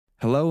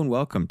Hello and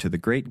welcome to The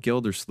Great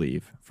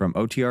Gildersleeve from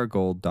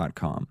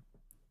OTRGold.com.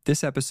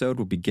 This episode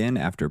will begin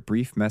after a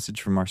brief message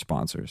from our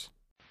sponsors.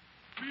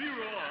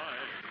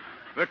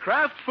 The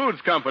Kraft Foods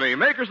Company,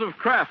 makers of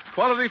Kraft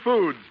Quality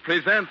Foods,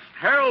 presents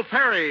Harold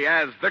Perry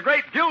as The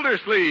Great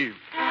Gildersleeve.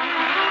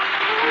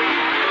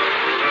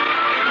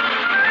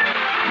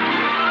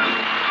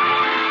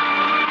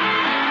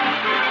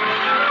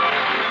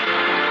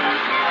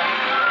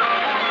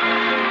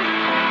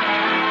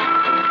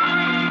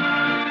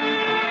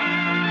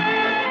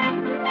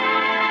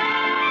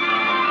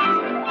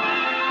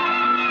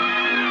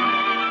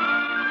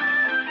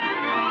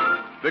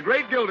 The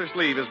Great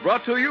Gildersleeve is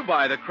brought to you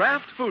by the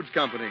Kraft Foods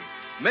Company,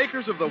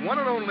 makers of the one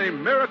and only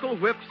Miracle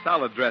Whip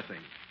salad dressing.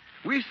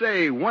 We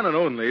say one and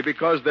only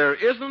because there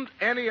isn't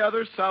any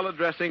other salad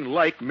dressing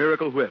like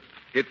Miracle Whip.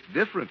 It's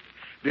different,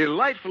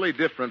 delightfully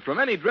different from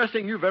any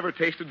dressing you've ever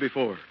tasted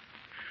before.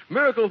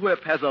 Miracle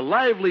Whip has a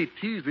lively,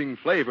 teasing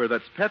flavor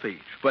that's peppy,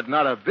 but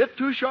not a bit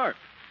too sharp.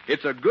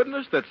 It's a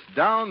goodness that's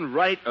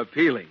downright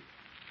appealing.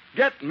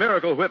 Get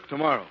Miracle Whip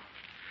tomorrow.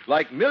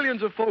 Like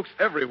millions of folks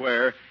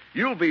everywhere,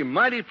 you'll be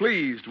mighty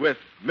pleased with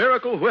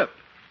Miracle Whip.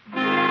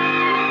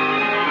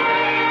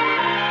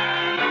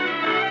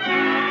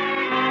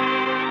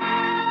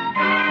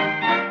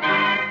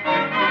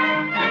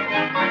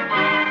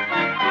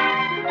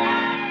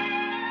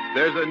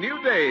 There's a new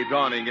day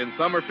dawning in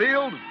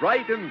Summerfield,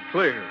 bright and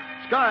clear.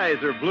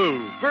 Skies are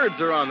blue,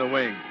 birds are on the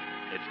wing.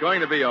 It's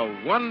going to be a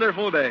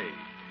wonderful day.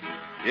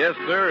 Yes,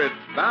 sir, it's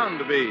bound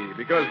to be,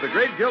 because the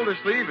Great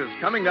Gildersleeve is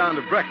coming down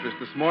to breakfast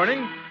this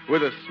morning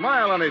with a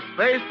smile on his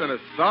face and a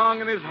song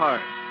in his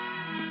heart.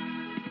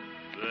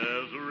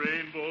 There's a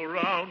rainbow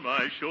round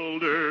my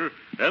shoulder,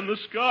 and the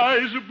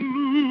skies are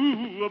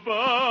blue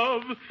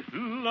above.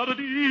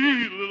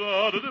 La-da-dee,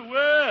 la-da-da.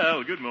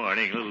 Well, good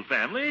morning, little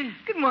family.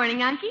 Good morning,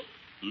 Unky.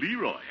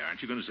 Leroy,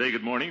 aren't you going to say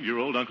good morning to your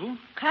old uncle?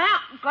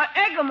 Can't. Got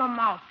egg in my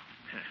mouth.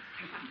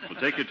 Well,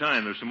 take your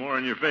time. There's some more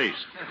on your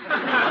face.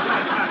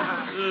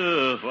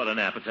 What an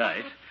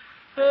appetite.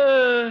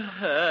 Morning,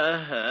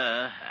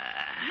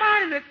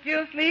 Mr.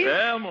 Gildersleeve.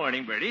 Well,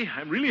 morning, Bertie.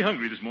 I'm really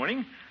hungry this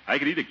morning. I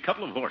could eat a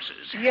couple of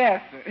horses.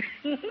 Yes, sir.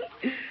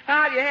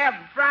 How do you have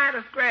them, fried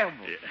or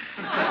scrambled?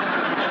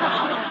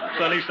 Yeah.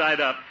 Sunny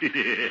side up.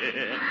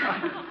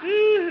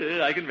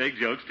 I can make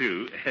jokes,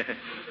 too.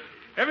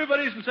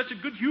 Everybody's in such a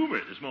good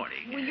humor this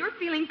morning. Well, you're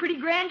feeling pretty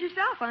grand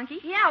yourself,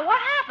 Unky. Yeah,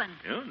 what happened?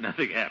 Well,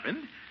 nothing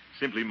happened.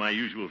 Simply my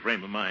usual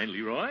frame of mind,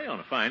 Leroy, on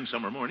a fine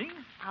summer morning.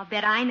 I'll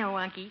bet I know,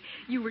 Unky.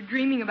 You were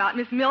dreaming about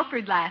Miss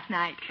Milford last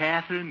night.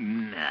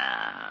 Catherine, no.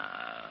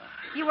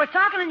 You were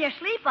talking in your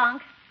sleep,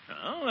 Unc.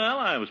 Oh, well,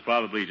 I was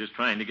probably just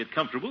trying to get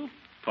comfortable,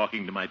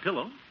 talking to my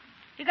pillow.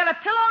 You got a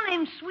pillow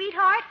named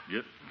Sweetheart?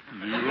 Yep.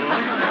 Leroy?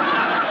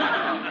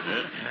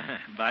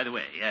 By the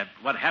way,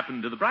 what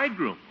happened to the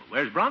bridegroom?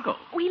 Where's Bronco?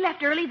 Oh, he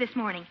left early this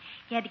morning.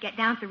 He had to get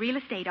down to the real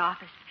estate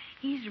office.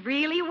 He's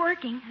really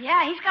working.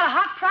 Yeah, he's got a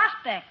hot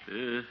prospect.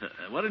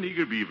 What an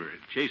eager beaver,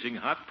 chasing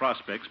hot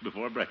prospects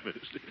before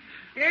breakfast.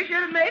 You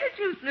should have made a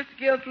juice, Mr.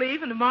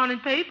 Gildersleeve, in the morning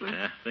paper.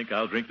 I think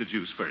I'll drink the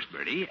juice first,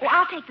 Bertie. Well,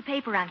 I'll take the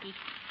paper, Unky.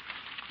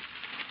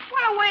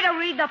 What a way to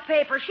read the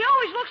paper. She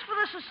always looks for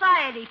the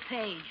society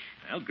page.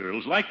 Well,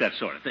 girls like that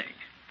sort of thing.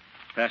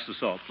 Pass the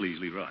salt, please,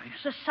 Leroy.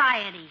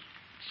 Society.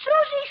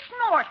 Susie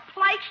Snort,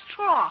 Plights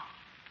Trough.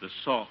 The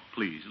salt,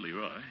 please,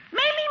 Leroy.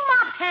 Mamie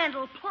Mop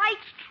Handle,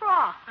 Plights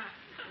Trough.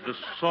 The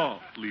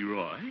salt,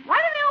 Leroy. Why do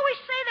they always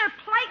say they're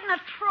plighting a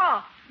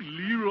trough?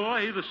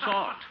 Leroy, the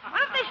salt. Why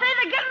don't they say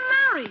they're getting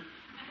married?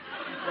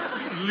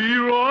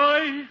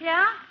 Leroy.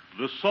 Yeah?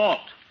 The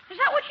salt. Is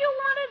that what you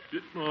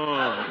wanted?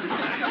 Oh,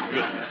 my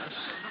goodness.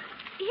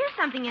 Here's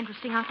something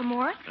interesting, Uncle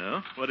Mort.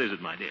 Oh, what is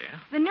it, my dear?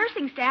 The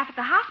nursing staff at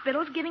the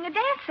hospital is giving a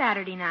dance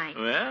Saturday night.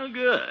 Well,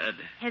 good.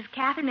 Has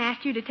Catherine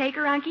asked you to take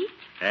her, Unky?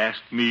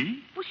 Asked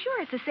me? Well,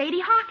 sure, it's a Sadie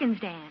Hawkins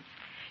dance.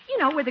 You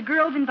know, where the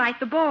girls invite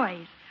the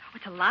boys.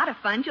 It's a lot of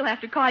fun. She'll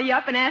have to call you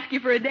up and ask you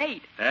for a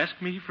date.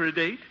 Ask me for a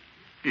date?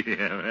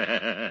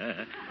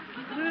 Yeah.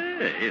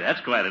 Hey,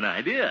 that's quite an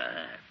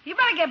idea. You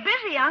better get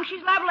busy, Unc.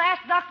 She's liable to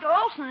ask Dr.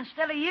 Olson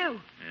instead of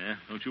you. Yeah,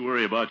 don't you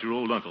worry about your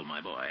old uncle,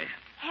 my boy.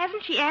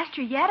 Hasn't she asked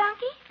her yet,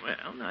 Unky?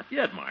 Well, not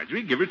yet,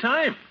 Marjorie. Give her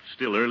time.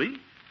 Still early.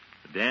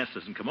 The dance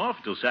doesn't come off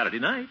until Saturday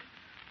night.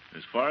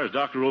 As far as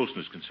Dr. Olson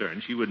is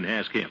concerned, she wouldn't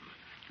ask him.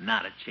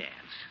 Not a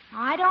chance.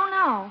 I don't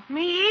know.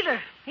 Me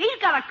either. He's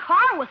got a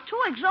car with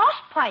 2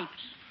 exhaust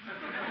pipes.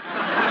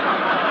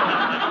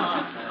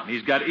 And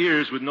he's got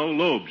ears with no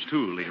lobes,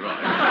 too, Leroy.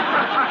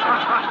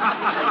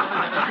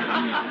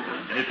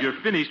 And if you're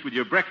finished with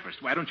your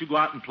breakfast, why don't you go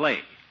out and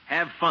play?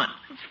 Have fun.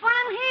 It's fun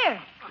here.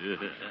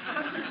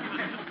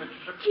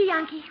 Gee,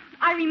 Unky,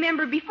 I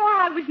remember before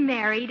I was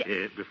married...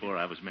 Before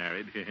I was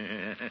married?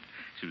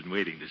 She was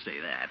waiting to say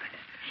that.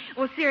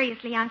 Well,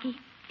 seriously, Unky,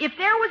 if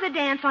there was a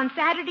dance on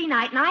Saturday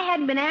night and I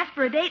hadn't been asked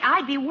for a date,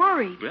 I'd be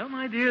worried. Well,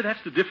 my dear,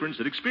 that's the difference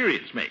that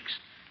experience makes.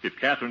 If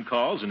Catherine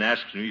calls and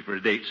asks me for a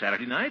date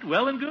Saturday night,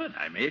 well and good.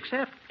 I may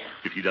accept.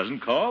 If she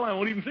doesn't call, I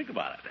won't even think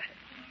about it.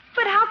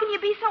 But how can you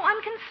be so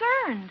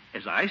unconcerned?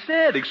 As I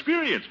said,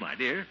 experience, my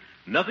dear.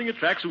 Nothing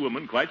attracts a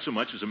woman quite so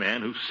much as a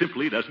man who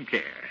simply doesn't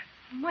care.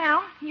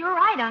 Well, you're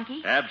right,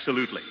 Unky.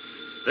 Absolutely.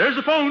 There's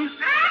the phone. Unky!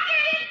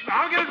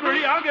 I'll get it,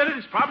 Bertie. I'll get it.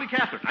 It's probably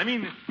Catherine. I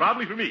mean, it's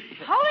probably for me.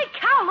 Holy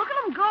cow, look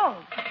at him go.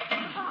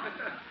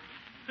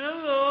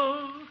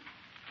 Hello.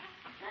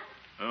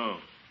 Oh,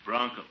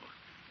 Bronco.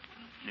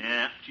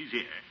 Yeah, she's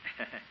here.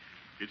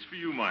 It's for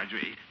you,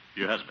 Marjorie,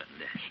 your husband.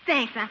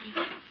 Thanks, Unky.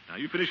 Now,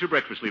 you finish your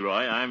breakfast,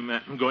 Leroy.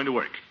 I'm going to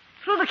work.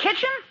 Through the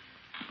kitchen?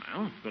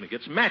 Well, I'm going to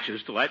get some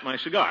matches to light my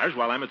cigars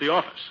while I'm at the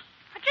office.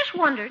 I just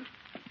wondered.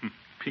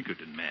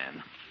 Pinkerton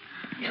man.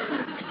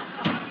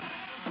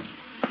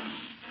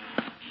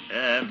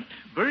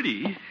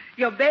 Bertie.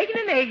 Your bacon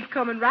and eggs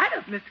coming right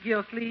up, Mr.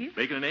 Gillsleeve.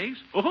 Bacon and eggs?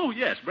 Oh,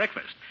 yes,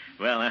 breakfast.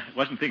 Well, I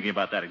wasn't thinking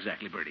about that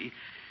exactly, Bertie.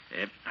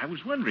 I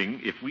was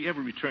wondering if we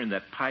ever returned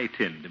that pie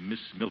tin to Miss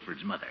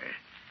Milford's mother.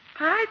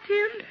 Pie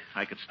tin?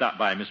 I could stop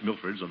by Miss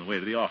Milford's on the way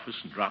to the office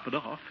and drop it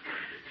off.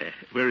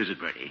 Where is it,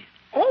 Bertie?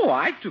 Oh,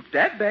 I took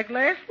that back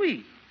last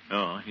week.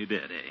 Oh, you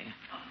did, eh?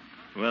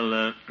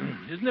 Well,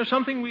 isn't there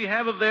something we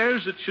have of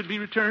theirs that should be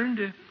returned?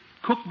 A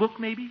cookbook,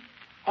 maybe?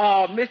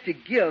 Oh, Mr.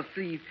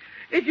 Gillsleeve,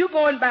 if you're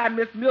going by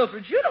Miss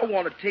Milford's, you don't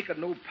want to take her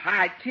no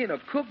pie tin or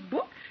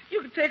cookbook.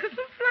 You can take her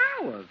some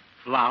flowers.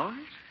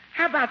 Flowers?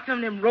 How about some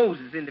of them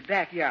roses in the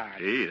backyard?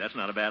 Hey, that's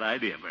not a bad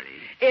idea,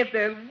 Bertie. If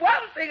there's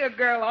one thing a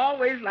girl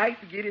always likes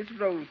to get, it's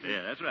roses.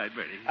 Yeah, that's right,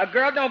 Bertie. A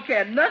girl don't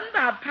care nothing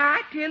about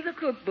pie tins or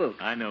cookbooks.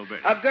 I know,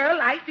 Bertie. A girl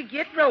likes to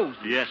get roses.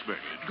 Yes,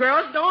 Bertie.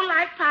 Girls don't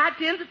like pie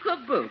tins or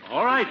cookbooks.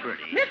 All right,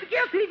 Bertie. Mr.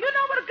 Gillsleeve, you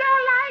know what a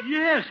girl likes?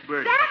 Yes,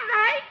 Bertie. That's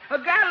right. A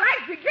girl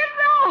likes to get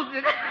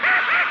roses.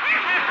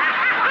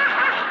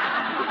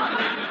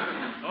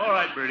 All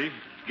right, Bertie.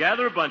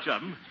 Gather a bunch of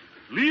them.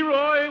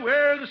 Leroy,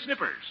 where are the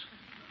snippers?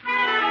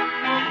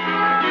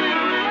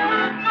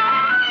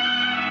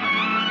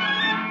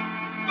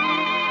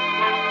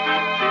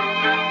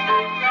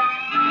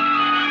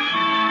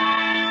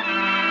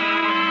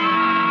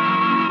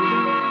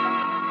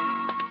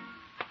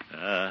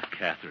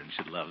 Catherine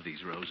should love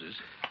these roses.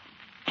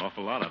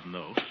 Awful lot of them,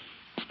 though.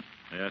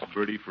 I asked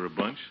Bertie for a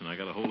bunch, and I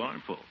got a whole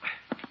armful.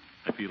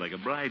 I feel like a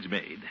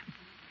bridesmaid.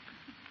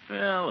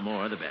 Well, the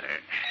more, the better.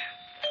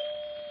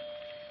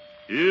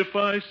 If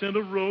I sent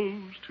a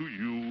rose to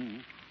you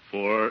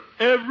for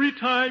every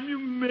time you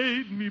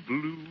made me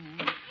blue,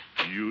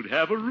 you'd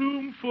have a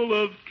room full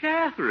of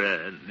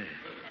Catherine.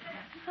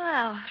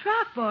 Well,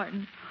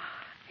 Throckmorton.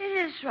 It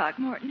is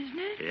Throckmorton, isn't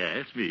it? Yeah,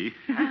 it's me.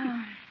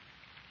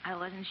 I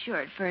wasn't sure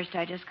at first.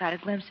 I just got a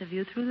glimpse of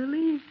you through the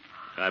leaves.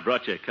 I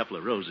brought you a couple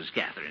of roses,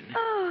 Catherine.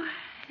 Oh,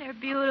 they're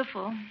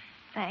beautiful.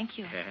 Thank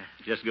you. Yeah,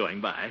 just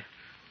going by.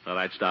 Thought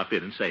I'd stop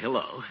in and say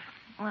hello.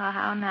 Well,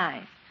 how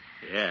nice.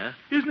 Yeah.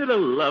 Isn't it a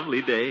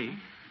lovely day?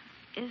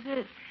 Is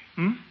it?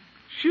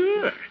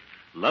 Sure.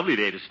 Lovely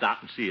day to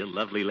stop and see a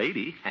lovely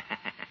lady.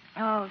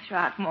 Oh,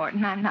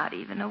 Throckmorton, I'm not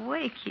even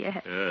awake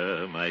yet.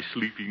 My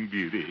sleeping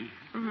beauty.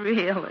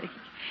 Really?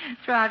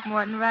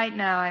 Throckmorton, right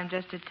now I'm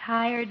just a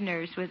tired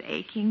nurse with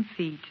aching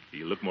feet.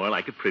 You look more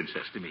like a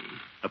princess to me.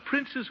 A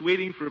princess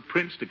waiting for a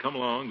prince to come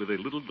along with a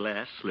little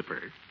glass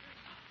slipper.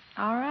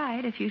 All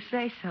right, if you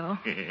say so.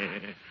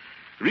 The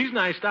reason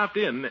I stopped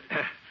in,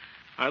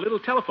 our little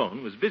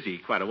telephone was busy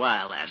quite a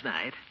while last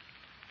night.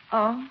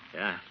 Oh?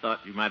 Yeah, I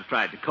thought you might have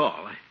tried to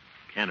call. I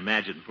can't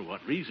imagine for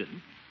what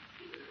reason.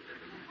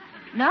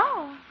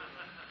 No.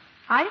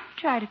 I didn't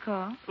try to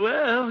call.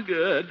 Well,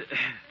 good.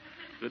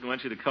 Wouldn't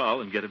want you to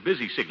call and get a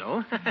busy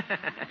signal.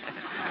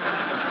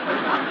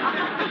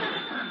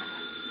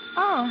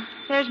 Oh,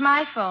 there's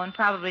my phone.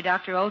 Probably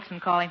Dr. Olson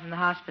calling from the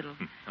hospital.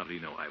 How did he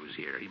know I was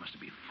here? He must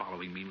be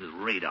following me with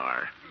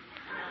radar.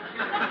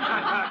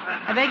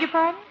 I beg your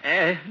pardon?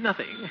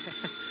 Nothing.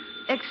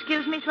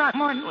 Excuse me,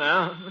 Throckmorton?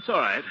 Well, it's all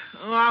right.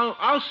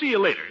 I'll see you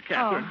later,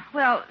 Catherine. Oh,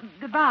 well,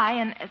 goodbye,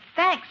 and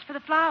thanks for the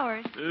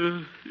flowers.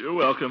 You're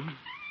welcome.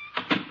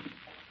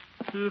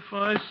 If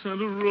I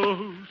sent a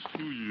rose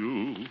to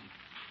you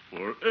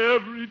for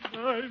every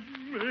time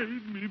you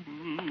made me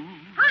blue.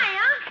 Hi,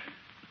 Unc.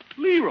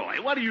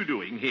 Leroy, what are you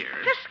doing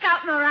here? Just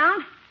scouting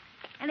around.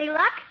 Any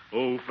luck?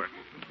 Oh, for...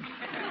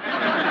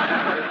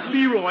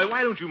 Leroy,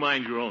 why don't you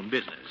mind your own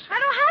business? I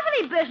don't have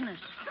any business.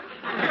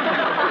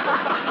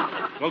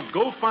 Well,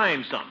 go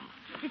find some.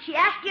 Did she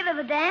ask you to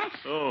the dance?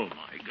 Oh,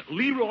 my God.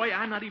 Leroy,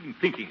 I'm not even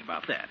thinking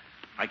about that.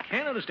 I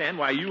can't understand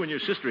why you and your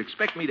sister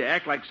expect me to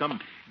act like some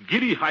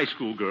giddy high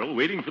school girl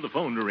waiting for the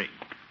phone to ring.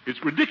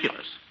 It's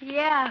ridiculous.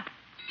 Yeah.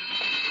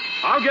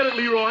 I'll get it,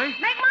 Leroy. Make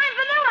mine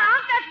vanilla,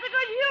 Unc. That's the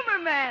good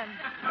humor man.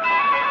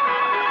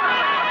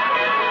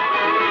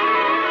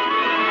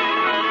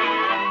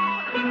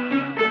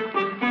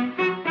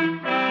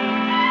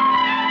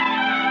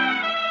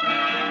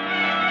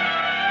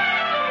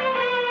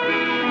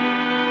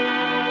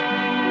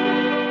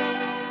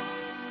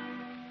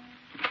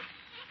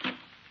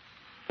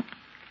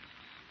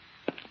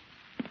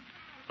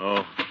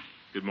 Oh,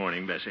 good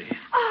morning, Bessie.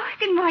 Oh,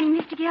 good morning,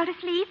 Mr.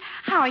 Gildersleeve.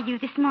 How are you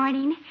this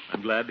morning?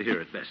 I'm glad to hear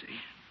it, Bessie.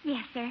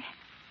 Yes, sir.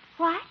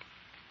 What?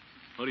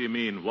 What do you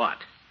mean, what?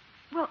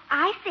 Well,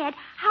 I said,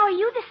 how are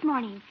you this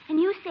morning? And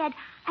you said,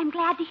 I'm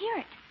glad to hear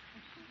it.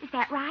 Is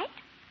that right?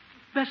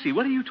 Bessie,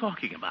 what are you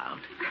talking about?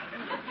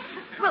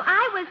 Well,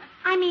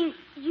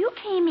 you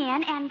came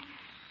in and...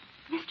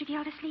 Mr.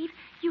 Gildersleeve,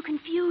 you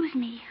confuse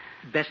me.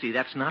 Bessie,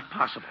 that's not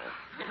possible.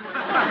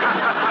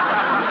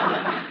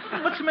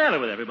 What's the matter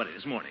with everybody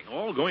this morning?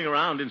 All going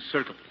around in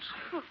circles.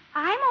 Well,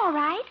 I'm all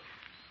right.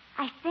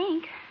 I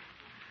think.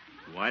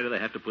 Why do they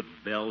have to put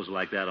bells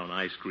like that on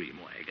ice cream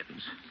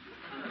wagons?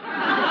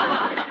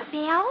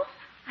 Bells?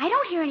 I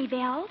don't hear any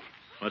bells.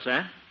 What's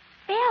that?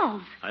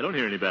 Bells. I don't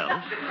hear any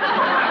bells.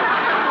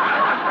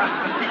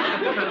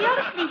 Mr.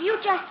 Gildersleeve, you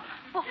just...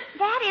 Well,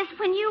 that is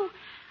when you...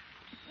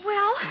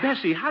 Well...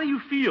 Bessie, how do you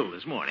feel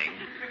this morning?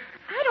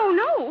 I don't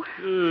know.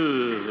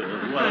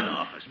 What an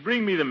office.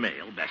 Bring me the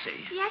mail,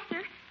 Bessie. Yes,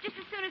 sir. Just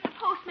as soon as the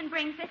postman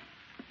brings it.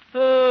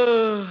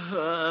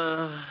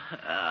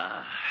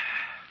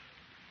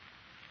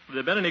 Have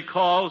there been any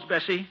calls,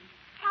 Bessie?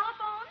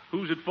 Telephone?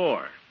 Who's it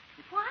for?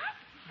 What?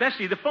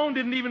 Bessie, the phone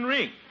didn't even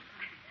ring.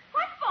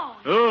 What phone?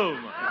 Oh,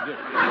 my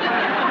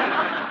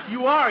goodness.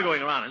 You are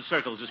going around in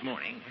circles this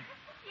morning.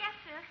 Yes,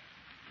 sir.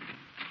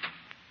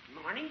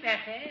 Morning,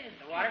 Bessie. Is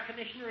the water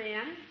commissioner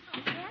in? Oh,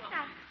 yes,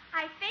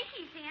 I think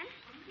he's in.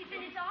 He's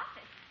in his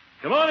office.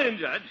 Come on in,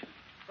 Judge.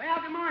 Well,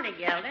 good morning,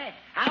 Gildy.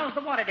 How's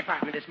the water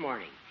department this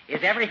morning?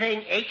 Is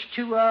everything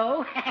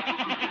H2O?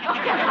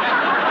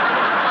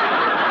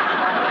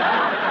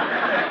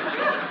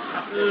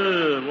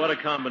 What a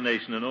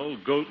combination, an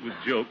old goat with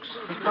jokes.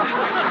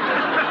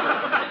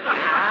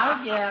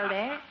 Now,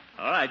 Gildy.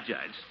 All right,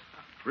 Judge.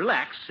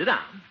 Relax. Sit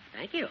down.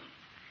 Thank you.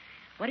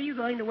 What are you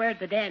going to wear at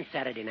the dance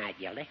Saturday night,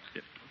 Gildy?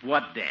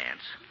 What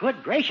dance?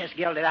 Good gracious,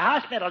 Gildy, the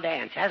hospital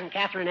dance. Hasn't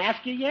Catherine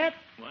asked you yet?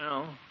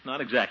 Well,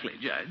 not exactly,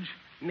 Judge.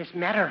 Miss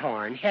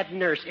Matterhorn, head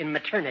nurse in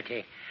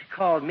maternity,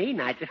 called me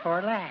night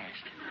before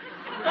last.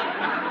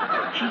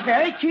 She's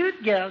very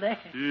cute, Gildy.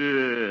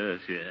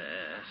 Yes.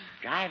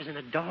 Drives an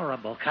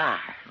adorable car.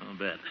 I'll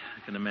bet.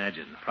 I can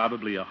imagine.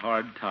 Probably a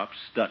hard-top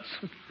Stutz.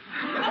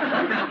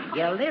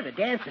 Gildy, the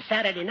dance is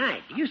Saturday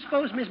night. Do you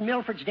suppose Miss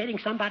Milford's dating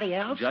somebody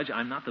else? Judge,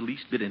 I'm not the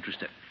least bit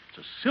interested. It's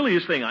the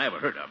silliest thing I ever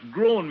heard of.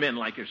 Grown men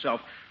like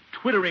yourself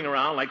twittering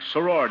around like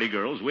sorority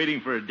girls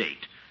waiting for a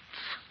date.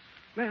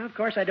 Well, of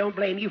course, I don't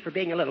blame you for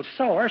being a little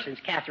sore since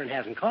Catherine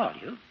hasn't called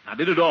you. I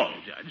did it all,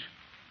 Judge.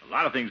 A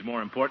lot of things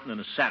more important than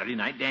a Saturday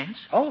night dance.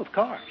 Oh, of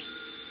course.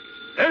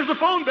 There's the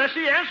phone,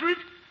 Bessie. Answer it.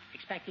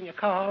 Expecting a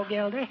call,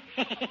 Gildy?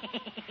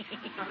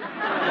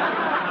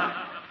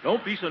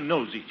 Don't be so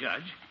nosy,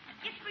 Judge.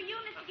 It's for you,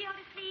 Mr.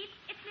 Gildersleeve.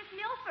 It's Miss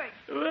Milford.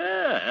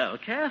 Well,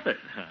 Catherine.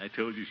 I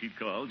told you she'd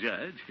call,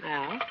 Judge.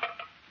 Aye.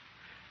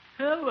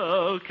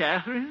 Hello,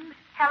 Catherine.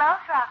 Hello,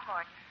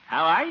 Throckmorton.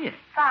 How are you?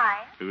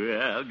 Fine.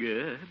 Well,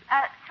 good.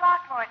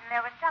 Throckmorton,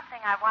 there was something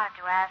I wanted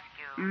to ask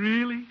you.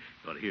 Really?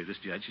 Well, to hear this,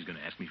 Judge, she's going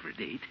to ask me for a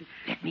date.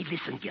 Let me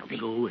listen, Gildy.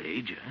 Go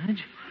away,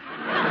 Judge.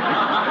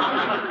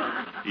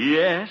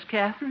 Yes,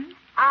 Catherine?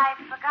 I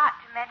forgot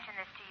to mention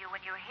this to you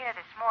when you were here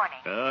this morning.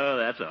 Oh,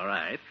 that's all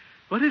right.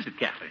 What is it,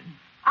 Catherine?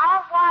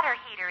 Our water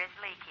heater is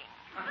leaking.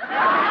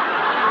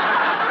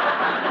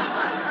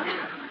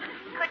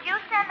 Could you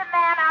send a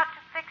man out to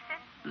fix it?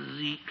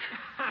 Zeke.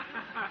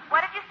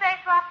 What did you say,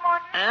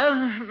 Throckmorton?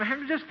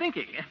 I'm just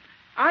thinking.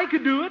 I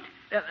could do it.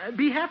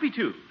 Be happy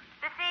to.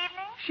 This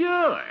evening?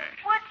 Sure.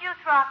 Would you,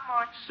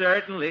 Throckmorton?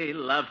 Certainly,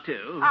 love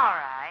to. All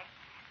right.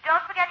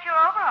 Don't forget your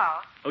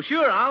overalls. Oh,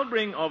 sure, I'll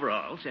bring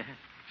overalls.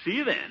 See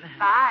you then.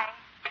 Bye.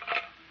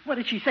 What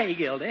did she say,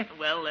 Gildy?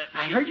 Well,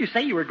 I heard you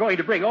say you were going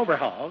to bring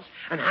overalls,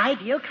 an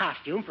ideal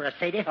costume for a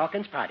Sadie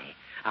Hawkins party.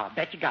 I'll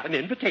bet you got an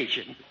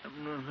invitation.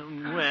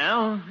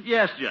 Well,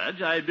 yes,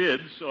 Judge, I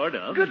did, sort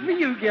of. Good for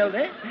you,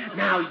 Gildy.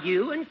 Now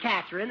you and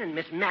Catherine and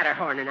Miss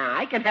Matterhorn and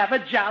I can have a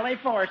jolly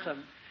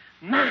foursome.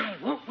 My,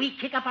 won't we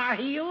kick up our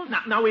heels?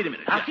 Now, wait a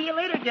minute. I'll see you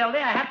later, Gildy.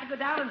 I have to go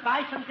down and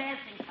buy some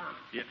dancing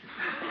pumps. Yeah.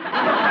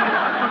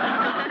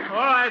 All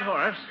right,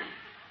 Horace.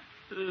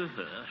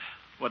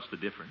 What's the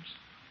difference?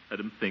 Let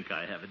him think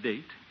I have a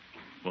date.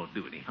 Won't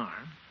do any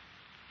harm.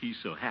 He's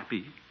so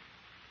happy.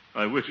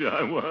 I wish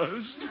I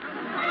was.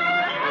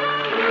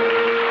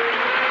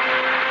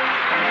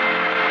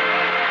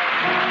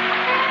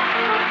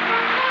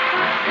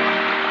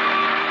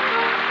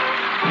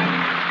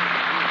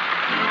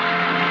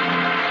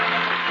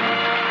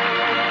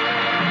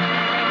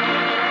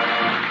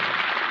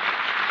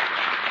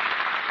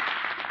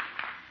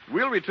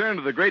 We'll return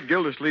to the great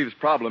Gildersleeve's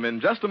problem in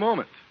just a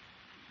moment.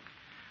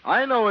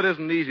 I know it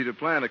isn't easy to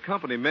plan a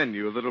company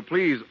menu that'll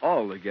please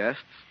all the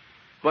guests,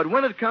 but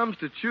when it comes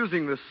to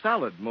choosing the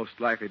salad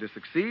most likely to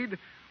succeed,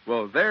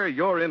 well, there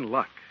you're in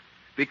luck.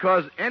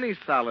 Because any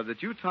salad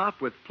that you top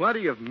with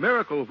plenty of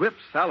Miracle Whip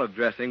salad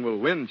dressing will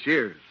win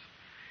cheers.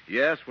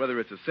 Yes, whether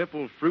it's a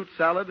simple fruit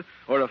salad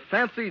or a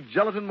fancy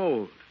gelatin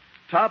mold,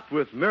 topped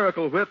with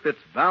Miracle Whip,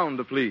 it's bound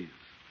to please.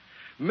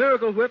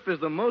 Miracle Whip is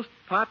the most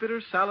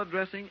popular salad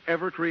dressing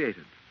ever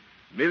created.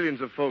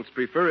 Millions of folks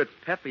prefer its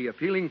peppy,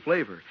 appealing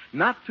flavor.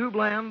 Not too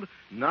bland,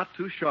 not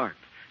too sharp.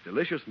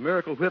 Delicious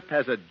Miracle Whip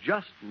has a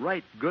just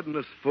right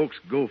goodness folks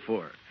go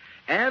for.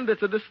 And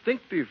it's a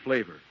distinctive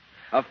flavor.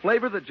 A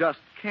flavor that just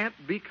can't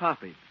be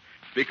copied.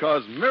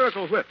 Because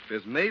Miracle Whip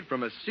is made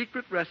from a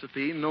secret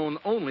recipe known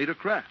only to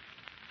Kraft.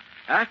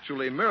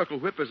 Actually, Miracle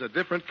Whip is a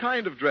different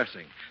kind of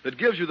dressing that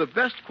gives you the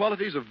best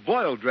qualities of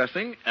boiled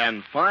dressing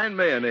and fine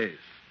mayonnaise.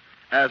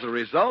 As a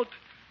result,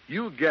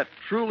 you get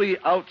truly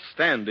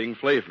outstanding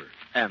flavor.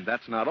 And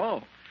that's not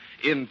all.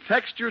 In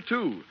texture,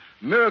 too,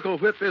 Miracle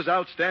Whip is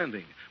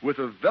outstanding, with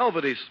a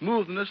velvety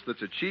smoothness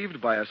that's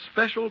achieved by a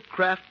special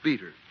Kraft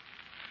beater.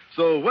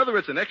 So whether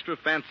it's an extra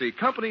fancy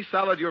company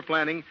salad you're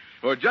planning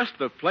or just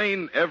the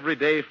plain,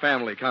 everyday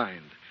family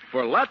kind,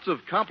 for lots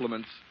of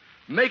compliments,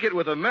 make it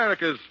with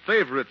America's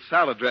favorite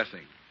salad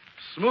dressing,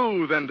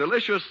 smooth and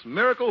delicious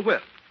Miracle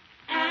Whip.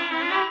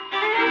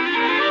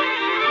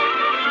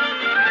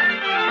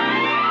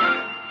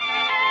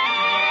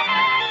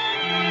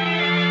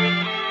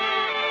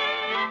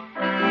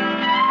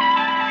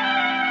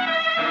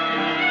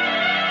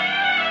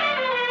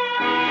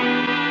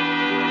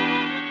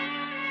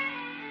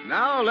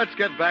 Now let's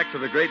get back to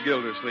the great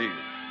Gildersleeve.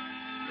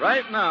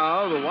 Right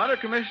now, the water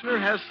commissioner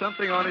has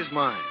something on his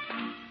mind,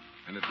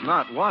 and it's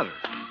not water.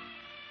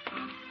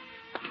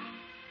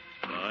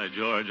 By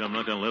George, I'm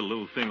not going to let a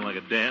little thing like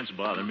a dance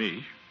bother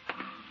me.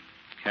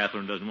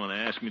 Catherine doesn't want to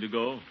ask me to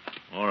go.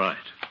 All right.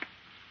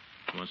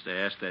 She wants to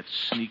ask that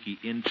sneaky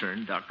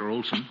intern, Dr.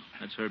 Olson.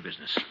 That's her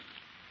business.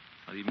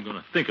 Not even going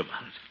to think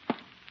about it.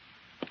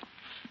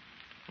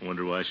 I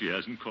wonder why she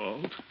hasn't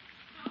called.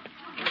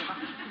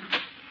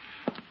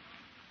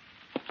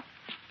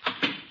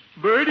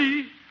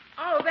 Bertie.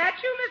 Oh, that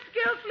you, Miss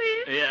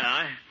Gildersleeve? Yeah,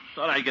 I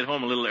thought I'd get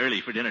home a little early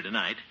for dinner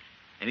tonight.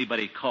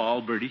 Anybody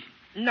call, Bertie?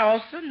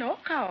 No, sir, no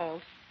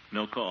calls.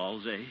 No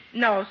calls, eh?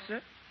 No,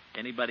 sir.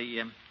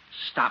 Anybody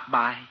stop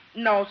by?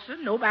 No, sir,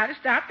 nobody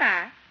stopped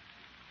by.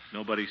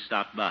 Nobody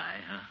stopped by,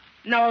 huh?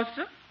 No,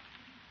 sir.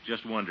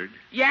 Just wondered.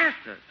 Yes,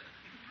 sir.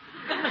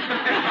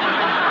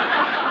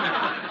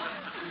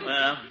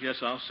 Well,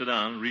 guess I'll sit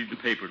down and read the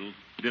paper till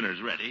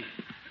dinner's ready.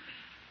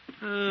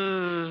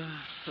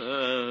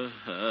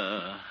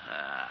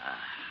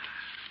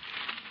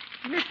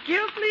 Miss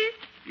Gildersleeve,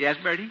 Yes,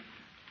 Bertie?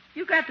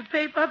 you got the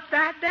paper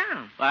upside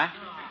down. What?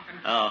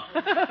 Oh.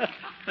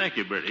 Thank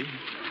you, Bertie.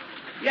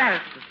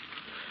 Yes, sir.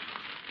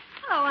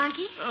 Hello,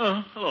 Unky.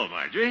 Oh, hello,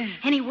 Marjorie.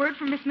 Any word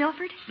from Miss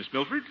Milford? Miss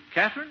Milford?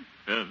 Catherine?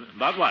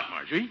 About what,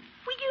 Marjorie?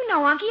 Well, you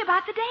know, Unky,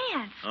 about the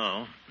dance.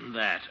 Oh,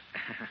 that.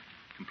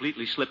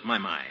 Completely slipped my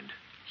mind.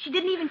 She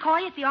didn't even call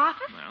you at the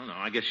office? Well, no,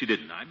 I guess she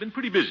didn't. I've been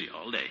pretty busy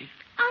all day.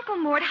 Uncle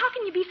Mort, how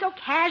can you be so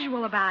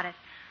casual about it?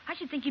 I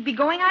should think you'd be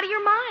going out of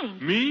your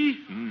mind. Me?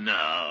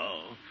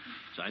 No.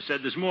 As I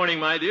said this morning,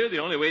 my dear, the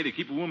only way to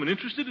keep a woman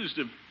interested is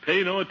to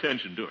pay no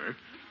attention to her.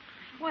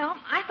 Well,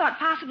 I thought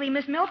possibly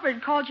Miss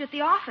Milford called you at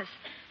the office.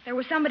 There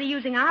was somebody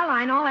using our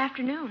line all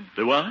afternoon.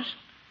 There was?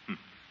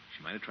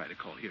 She might have tried to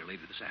call here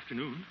later this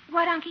afternoon.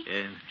 What, Unky?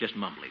 Just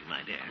mumbling,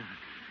 my dear.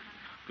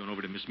 Going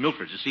over to Miss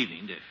Milford's this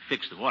evening to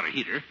fix the water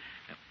heater.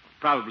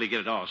 Probably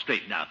get it all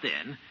straightened out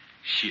then.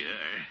 Sure.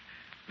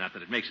 Not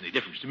that it makes any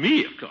difference to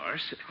me, of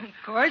course. Of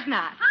course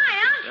not.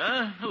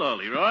 Hi, Unc. Hello,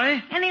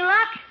 Leroy. Any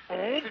luck?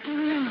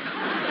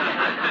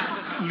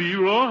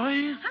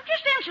 Leroy? I'm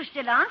just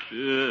interested, Unc.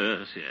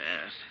 Yes.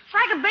 It's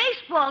like a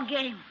baseball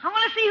game. I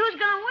want to see who's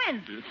going to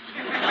win.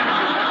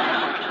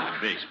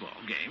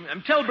 Baseball game.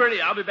 Tell Bertie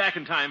I'll be back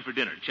in time for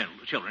dinner,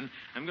 children.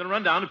 I'm going to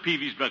run down to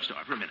Peavy's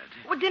drugstore for a minute.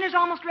 Well, dinner's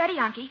almost ready,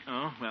 Unky.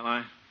 Oh, well,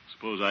 I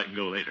suppose I can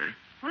go later.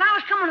 When I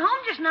was coming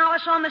home just now, I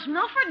saw Miss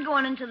Milford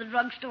going into the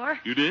drugstore.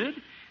 You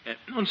did?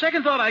 On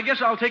second thought, I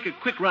guess I'll take a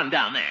quick run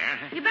down there.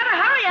 You better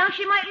hurry, Unc.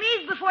 She might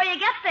leave before you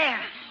get there.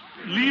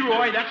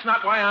 Leroy, that's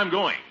not why I'm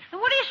going. And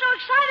what are you so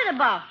excited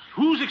about?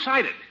 Who's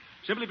excited?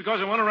 Simply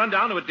because I want to run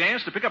down to a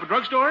dance to pick up a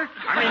drugstore?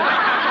 I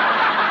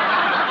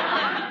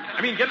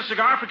mean, get a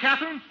cigar for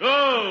Catherine?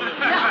 Oh.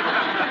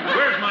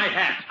 Where's my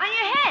hat? On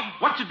your head.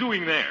 What's it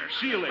doing there?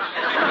 See you later.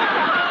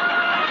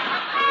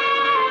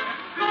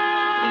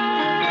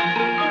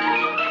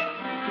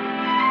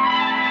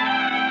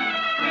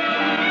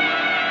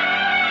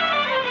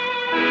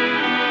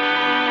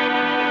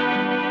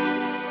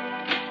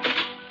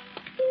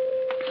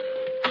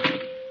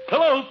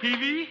 Hello,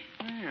 Peavy.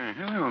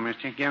 Hello,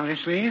 Mr.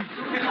 Gildersleeve.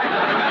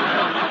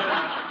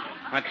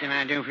 What can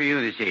I do for you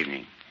this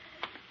evening?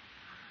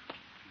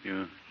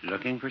 You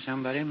looking for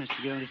somebody,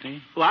 Mr.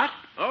 Gildersleeve? What?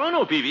 Oh,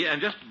 no, Peavy. I'm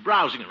just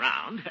browsing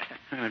around.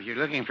 Well, if you're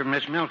looking for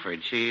Miss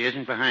Milford, she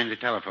isn't behind the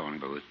telephone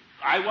booth.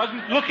 I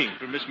wasn't looking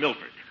for Miss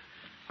Milford.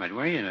 What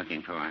were you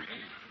looking for?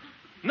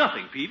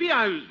 Nothing, Peavy.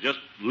 I was just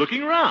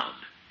looking around.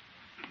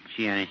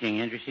 See anything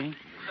interesting?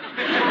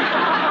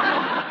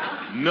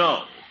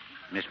 No.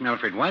 Miss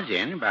Milford was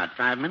in about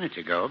 5 minutes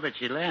ago, but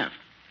she left.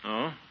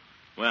 Oh?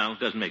 Well, it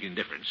doesn't make any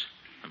difference.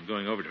 I'm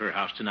going over to her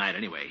house tonight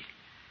anyway.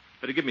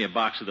 Better give me a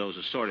box of those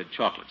assorted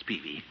chocolates,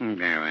 Peavy.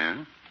 Very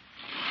well.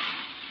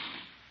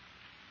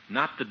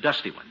 Not the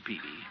dusty one,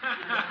 Peavy.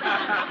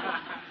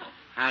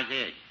 How's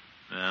this?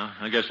 Well,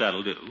 I guess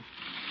that'll do.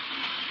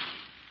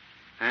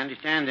 I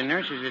understand the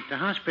nurses at the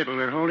hospital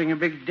are holding a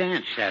big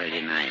dance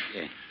Saturday night.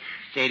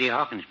 Sadie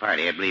Hawkins'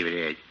 party, I believe it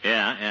is.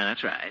 Yeah,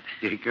 that's right.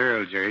 The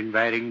girls are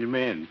inviting the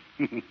men.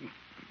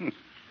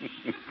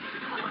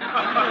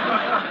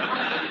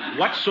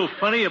 What's so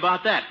funny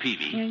about that,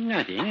 Peavy?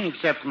 Nothing,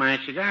 except my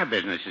cigar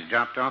business has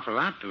dropped off a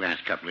lot the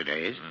last couple of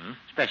days,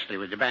 especially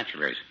with the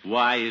bachelors.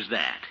 Why is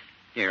that?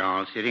 They're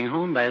all sitting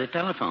home by the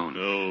telephone.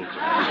 Oh.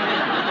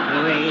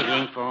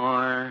 Waiting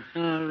for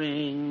a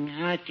ring,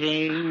 a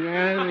ting,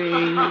 a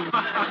ring.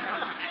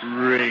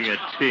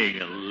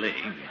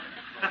 Ring-a-ting-a-ling.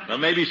 Well,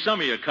 maybe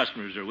some of your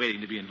customers are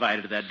waiting to be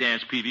invited to that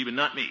dance, Peavy, but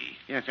not me.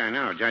 Yes, I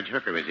know. Judge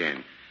Hooker was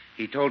in.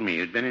 He told me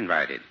you'd been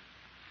invited.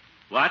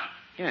 What?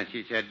 Yes,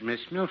 he said Miss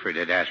Milford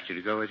had asked you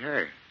to go with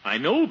her. I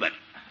know, but...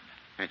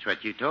 That's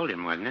what you told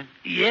him, wasn't it?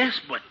 Yes,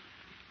 but...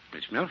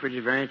 Miss Milford's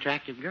a very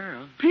attractive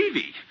girl.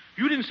 Peavy,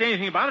 you didn't say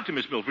anything about it to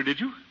Miss Milford, did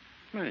you?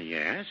 Well,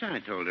 yes, I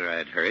told her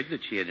I'd heard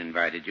that she had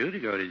invited you to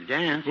go to the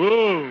dance.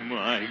 Oh,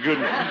 my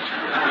goodness.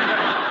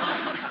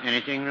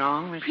 Anything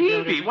wrong, Mr. Peavy,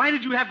 Gildersleeve? why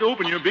did you have to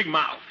open your big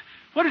mouth?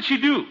 What did she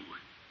do?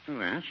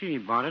 Well, she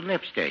bought a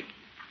lipstick.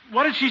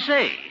 What did she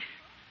say?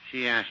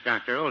 She asked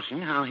Dr.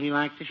 Olson how he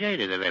liked the shade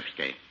of the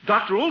lipstick.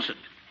 Dr. Olson?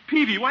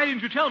 Peavy, why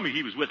didn't you tell me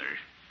he was with her?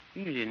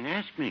 You didn't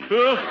ask me.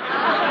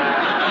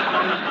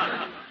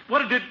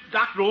 What did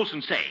Dr.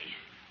 Olson say?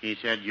 He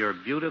said you're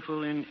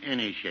beautiful in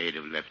any shade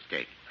of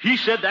lipstick. He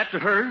said that to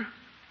her?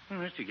 Well,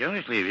 Mr.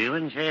 Gildersleeve, he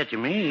wouldn't say it to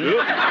me. Oh!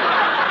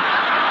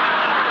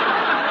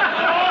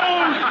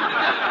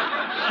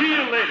 See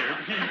you later,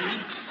 Peavy.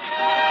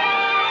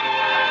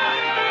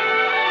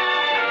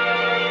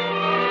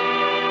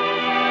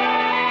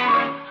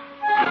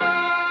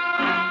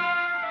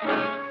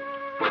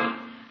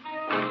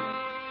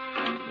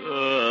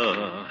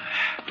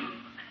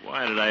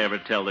 Why did I ever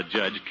tell the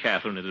judge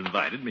Catherine had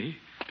invited me?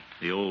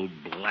 The old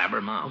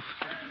blabbermouth.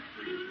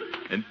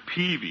 And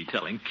Peavy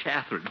telling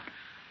Catherine.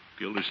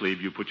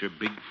 Gildersleeve, you put your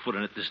big foot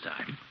in it this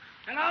time.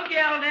 Hello,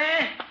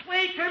 Gildy.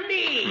 Wait for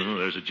me. Oh,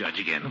 there's a judge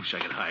again. Wish I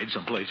could hide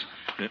someplace.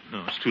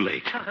 No, it's too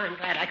late. Oh, I'm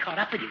glad I caught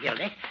up with you,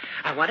 Gildy.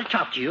 I want to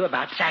talk to you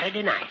about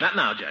Saturday night. Not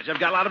now, Judge. I've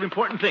got a lot of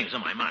important things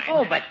on my mind.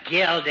 Oh, but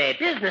Gildy,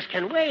 business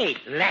can wait.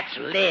 Let's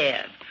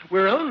live.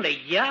 We're only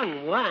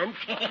young once.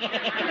 Yeah,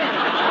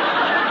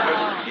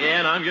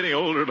 and I'm getting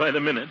older by the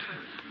minute.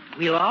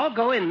 We'll all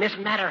go in Miss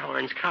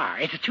Matterhorn's car.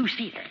 It's a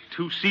two-seater.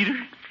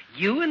 Two-seater?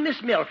 You and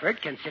Miss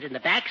Milford can sit in the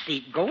back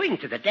seat going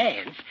to the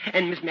dance,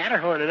 and Miss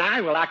Matterhorn and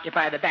I will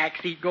occupy the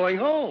back seat going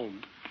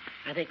home.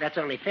 I think that's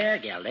only fair,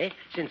 Gildy,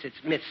 since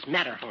it's Miss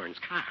Matterhorn's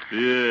car.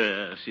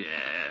 Yes.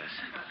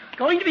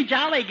 Going to be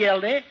jolly,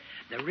 Gildy.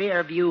 The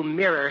rear view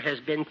mirror has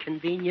been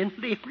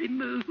conveniently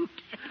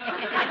removed.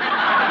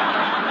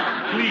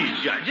 Please,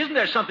 Judge, isn't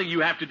there something you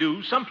have to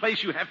do?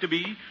 Someplace you have to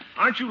be?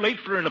 Aren't you late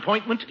for an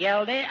appointment?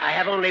 Gildy, I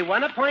have only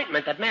one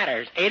appointment that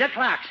matters. 8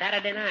 o'clock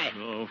Saturday night.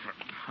 Oh,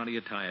 how do you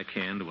tie a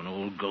can to an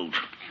old goat?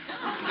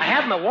 I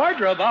have my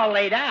wardrobe all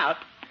laid out.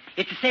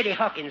 It's a Sadie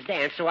Hawkins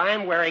dance, so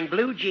I'm wearing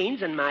blue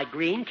jeans and my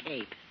green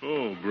cape.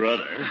 Oh,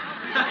 brother.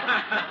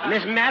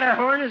 Miss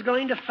Matterhorn is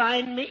going to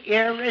find me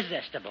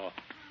irresistible.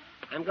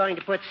 I'm going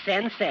to put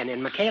sen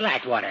in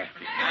Macalite water.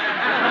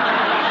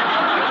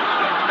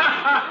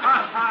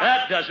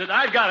 That does it.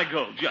 I've got to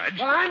go, Judge.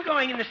 Well, I'm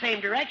going in the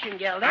same direction,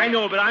 Gildy. I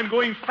know, but I'm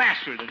going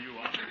faster than you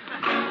are.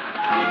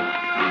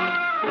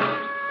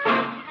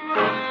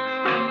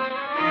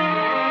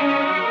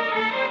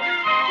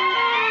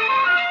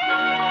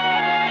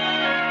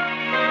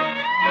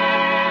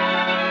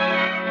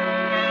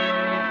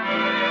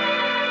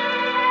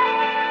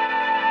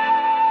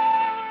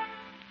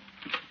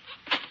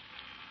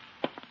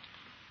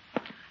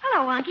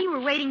 Hello, Unky. We're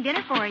waiting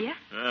dinner for you.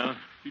 Well,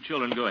 you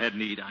children go ahead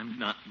and eat. I'm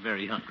not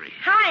very hungry.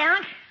 Hi,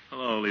 Unc.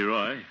 Hello,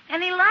 Leroy.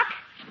 Any luck?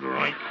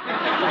 Right.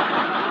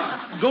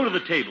 Go to the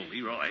table,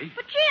 Leroy.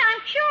 But, gee,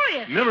 I'm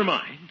curious. Never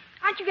mind.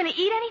 Aren't you going to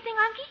eat anything,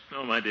 Unky?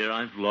 No, my dear,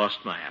 I've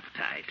lost my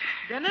appetite.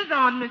 Dinner's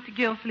on, Mr.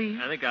 Gilsleeve.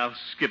 I think I'll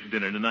skip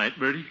dinner tonight,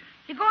 Bertie.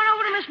 You going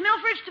over to Miss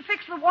Milford's to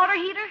fix the water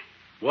heater?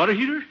 Water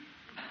heater?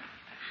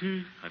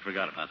 I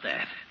forgot about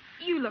that.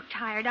 You look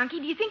tired, Unky.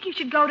 Do you think you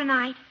should go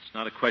tonight? It's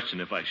not a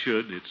question if I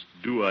should. It's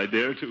do I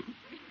dare to?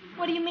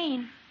 What do you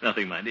mean?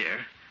 Nothing, my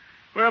dear.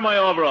 Where are my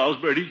overalls,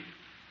 Bertie?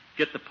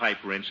 Get the pipe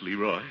wrench,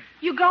 Leroy.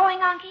 You going,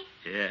 Unky?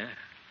 Yeah.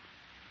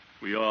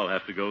 We all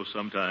have to go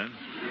sometime.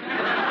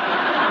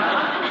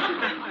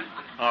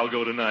 I'll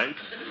go tonight.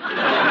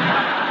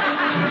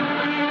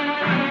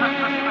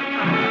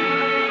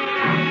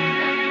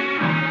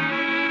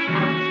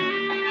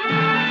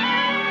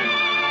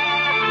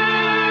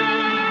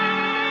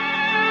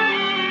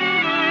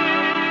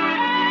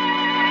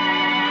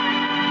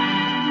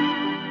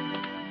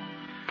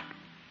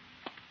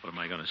 What am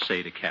I going to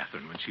say to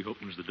Catherine when she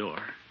opens the door?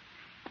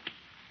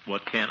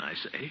 What can I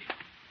say?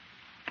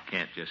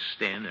 Can't just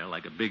stand there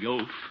like a big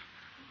oaf.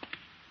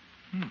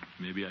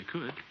 Maybe I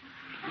could.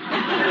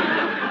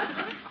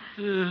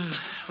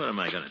 What am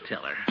I going to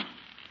tell her?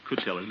 Could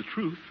tell her the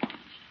truth.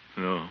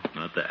 No,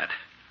 not that.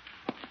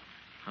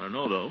 I don't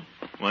know, though.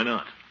 Why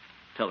not?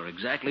 Tell her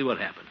exactly what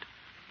happened.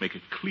 Make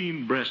a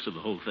clean breast of the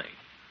whole thing.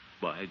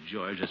 By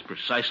George, that's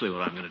precisely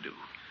what I'm going to do.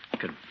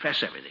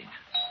 Confess everything.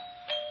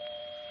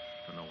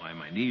 I don't know why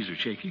my knees are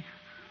shaking.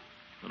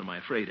 What am I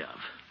afraid of?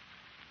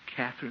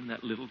 Catherine,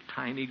 that little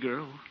tiny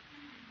girl?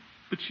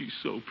 But she's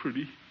so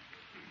pretty.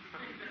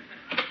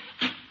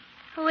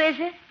 Who is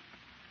it?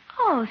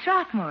 Oh,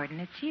 Throckmorton,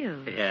 it's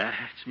you. Yeah,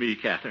 it's me,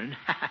 Catherine.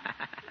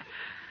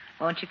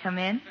 Won't you come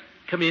in?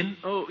 Come in?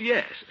 Oh,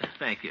 yes.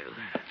 Thank you.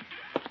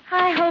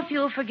 I hope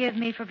you'll forgive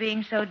me for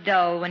being so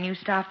dull when you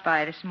stopped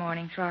by this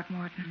morning,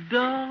 Throckmorton.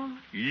 Dull?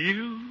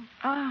 You?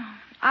 Oh,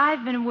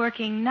 I've been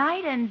working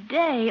night and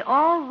day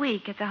all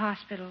week at the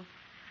hospital.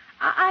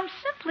 I'm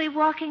simply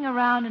walking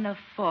around in a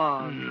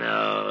fog.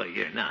 No,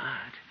 you're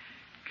not.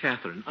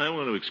 Catherine, I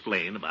want to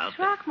explain about...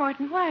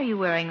 Throckmorton, why are you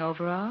wearing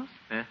overalls?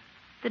 Huh?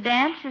 The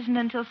dance isn't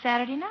until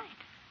Saturday night.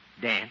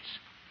 Dance?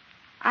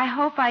 I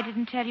hope I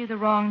didn't tell you the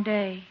wrong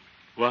day.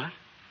 What?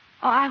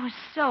 Oh, I was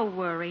so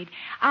worried.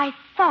 I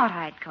thought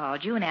I'd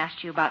called you and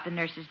asked you about the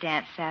nurses'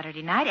 dance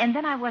Saturday night, and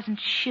then I wasn't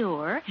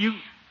sure. You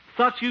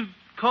thought you'd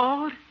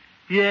called?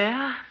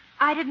 Yeah?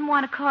 I didn't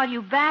want to call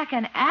you back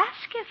and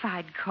ask if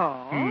I'd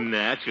called.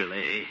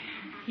 Naturally.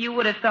 You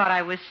would have thought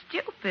I was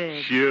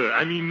stupid. Sure.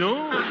 I mean,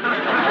 no.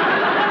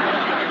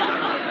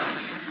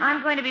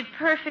 I'm going to be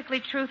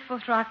perfectly truthful,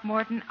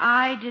 Throckmorton.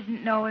 I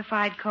didn't know if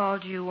I'd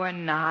called you or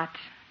not.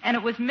 And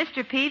it was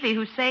Mr. Peavy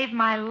who saved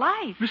my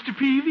life. Mr.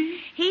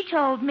 Peavy? He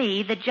told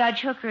me that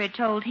Judge Hooker had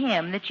told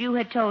him that you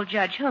had told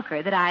Judge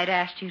Hooker that I had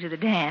asked you to the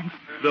dance.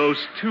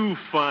 Those two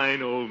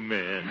fine old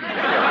men.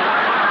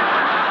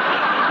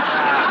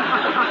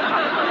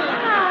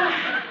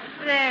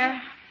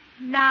 There.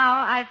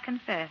 Now I've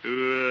confessed.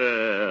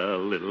 Well,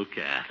 little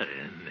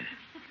Catherine,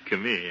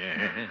 come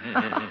here.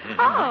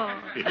 Oh,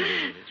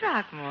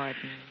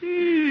 Throckmorton.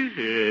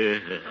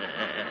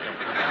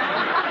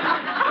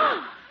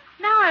 Oh,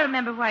 now I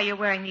remember why you're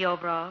wearing the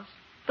overalls.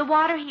 The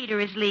water heater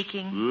is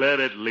leaking. Let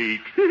it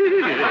leak.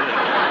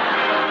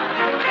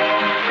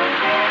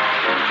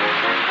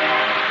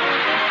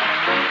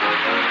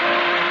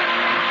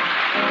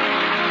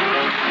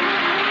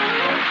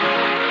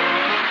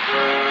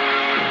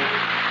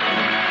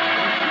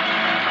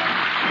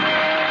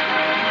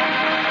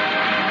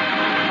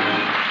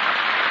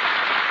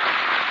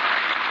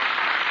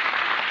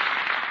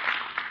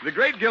 The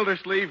Great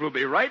Gildersleeve will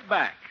be right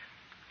back.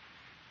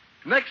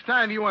 Next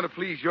time you want to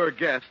please your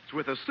guests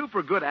with a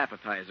super good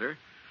appetizer,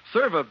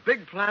 serve a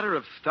big platter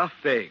of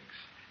stuffed eggs.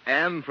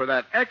 And for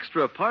that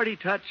extra party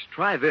touch,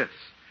 try this.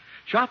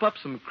 Chop up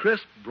some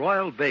crisp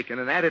broiled bacon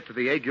and add it to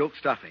the egg yolk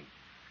stuffing.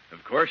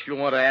 Of course, you'll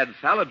want to add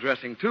salad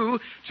dressing,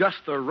 too,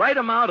 just the right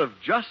amount of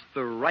just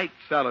the right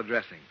salad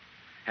dressing.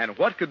 And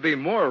what could be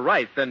more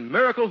right than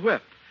Miracle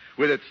Whip,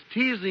 with its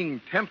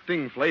teasing,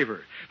 tempting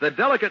flavor, the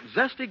delicate,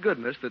 zesty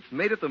goodness that's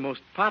made it the most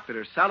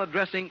popular salad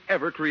dressing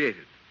ever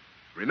created.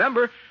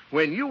 Remember,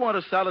 when you want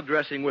a salad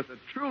dressing with a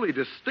truly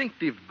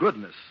distinctive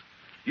goodness,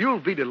 you'll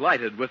be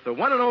delighted with the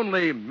one and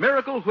only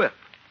Miracle Whip.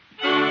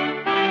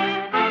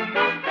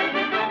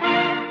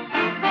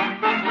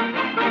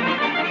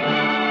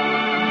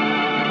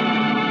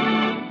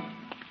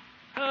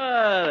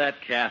 Ah, that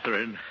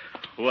Catherine.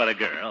 What a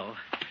girl.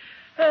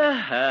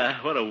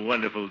 What a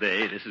wonderful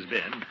day this has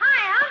been.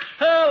 Hi, Unc.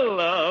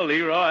 Hello,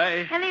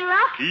 Leroy. Any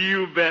luck?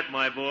 You bet,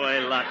 my boy.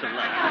 Lots of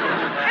luck.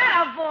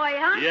 Atta boy,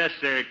 huh? Yes,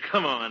 sir.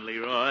 Come on,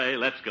 Leroy.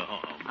 Let's go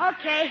home.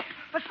 Okay.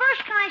 But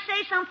first, can I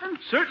say something?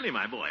 Certainly,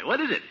 my boy. What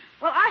is it?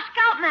 Well, our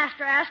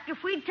scoutmaster asked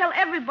if we'd tell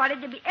everybody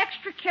to be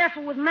extra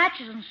careful with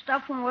matches and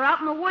stuff when we're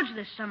out in the woods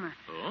this summer.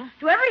 Oh?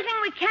 Do everything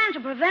we can to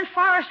prevent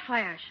forest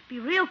fires. Be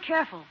real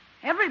careful.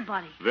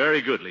 Everybody.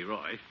 Very good,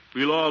 Leroy.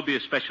 We'll all be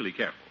especially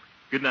careful.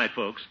 Good night,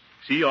 folks.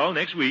 See you all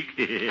next week.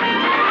 The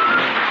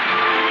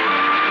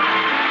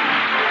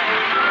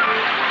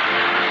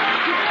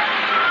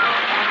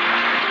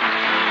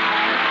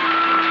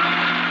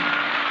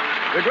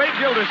Great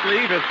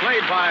Gildersleeve is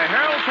played by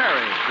Harold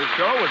Perry. This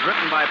show was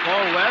written by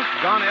Paul West,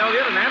 John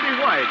Elliott, and Andy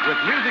White, with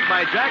music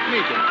by Jack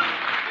Meakin.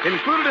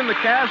 Included in the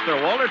cast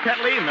are Walter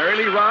Tetley, Mary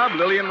Lee Robb,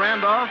 Lillian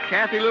Randolph,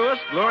 Kathy Lewis,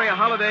 Gloria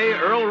Holliday,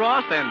 Earl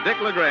Ross, and Dick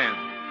LeGrand.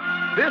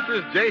 This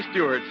is Jay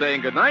Stewart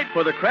saying goodnight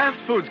for the Kraft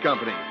Foods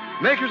Company,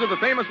 makers of the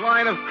famous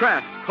line of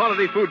Kraft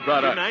quality food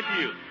products. Good night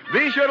to you.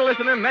 Be sure to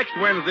listen in next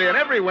Wednesday and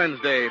every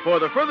Wednesday for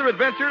the further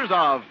adventures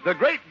of the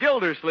Great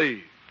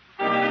Gildersleeve.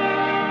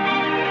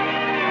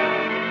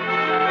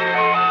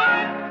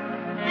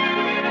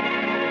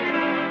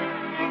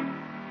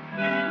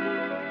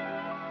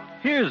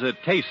 Here's a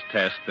taste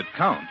test that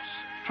counts.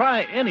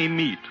 Try any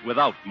meat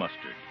without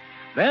mustard.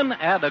 Then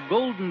add a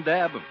golden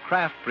dab of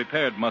Kraft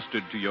prepared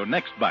mustard to your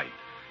next bite.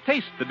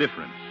 Taste the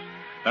difference.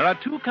 There are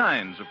two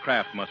kinds of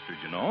Kraft mustard,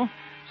 you know.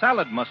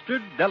 Salad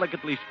mustard,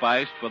 delicately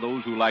spiced for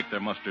those who like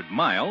their mustard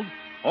mild,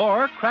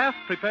 or Kraft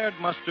prepared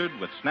mustard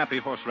with snappy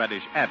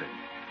horseradish added.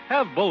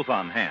 Have both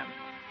on hand.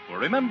 For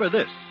remember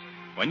this,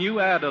 when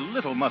you add a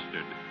little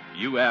mustard,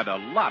 you add a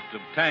lot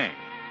of tang.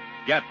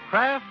 Get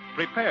Kraft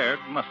prepared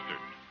mustard.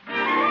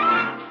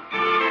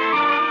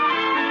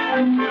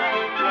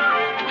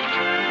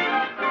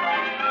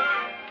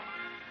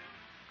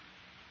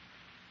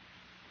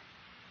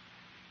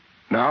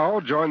 Now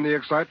join the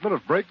excitement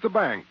of Break the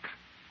Bank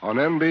on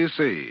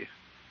NBC.